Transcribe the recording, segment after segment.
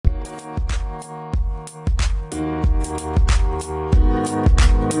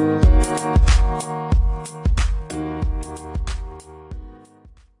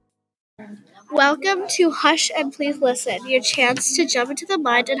Welcome to Hush and Please Listen, your chance to jump into the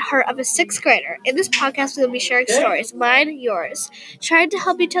mind and heart of a sixth grader. In this podcast, we will be sharing stories, mine, yours, trying to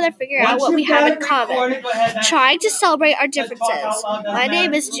help each other figure out what we have in common, trying to celebrate our differences. My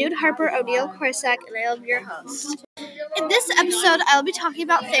name is Jude Harper O'Neill Corsack, and I am your host. In this episode, I will be talking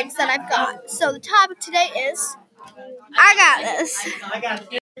about things that I've got. So the topic today is, I got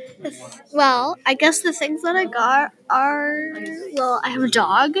this. Well, I guess the things that I got are, I have a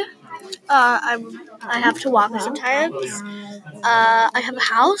dog. I have to walk sometimes. I have a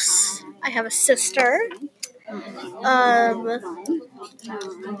house. I have a sister.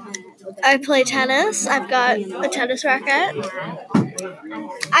 I play tennis. I've got a tennis racket.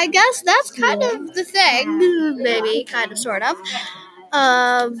 I guess that's kind of the thing. Maybe, kind of, sort of.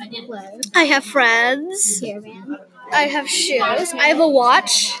 I have friends. I have shoes. I have a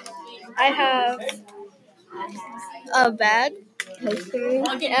watch. I have a bed.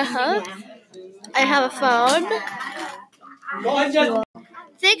 I have a phone.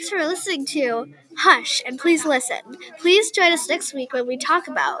 Thanks for listening to Hush and Please Listen. Please join us next week when we talk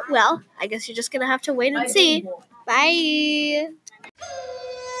about, I guess you're just going to have to wait and see. Bye.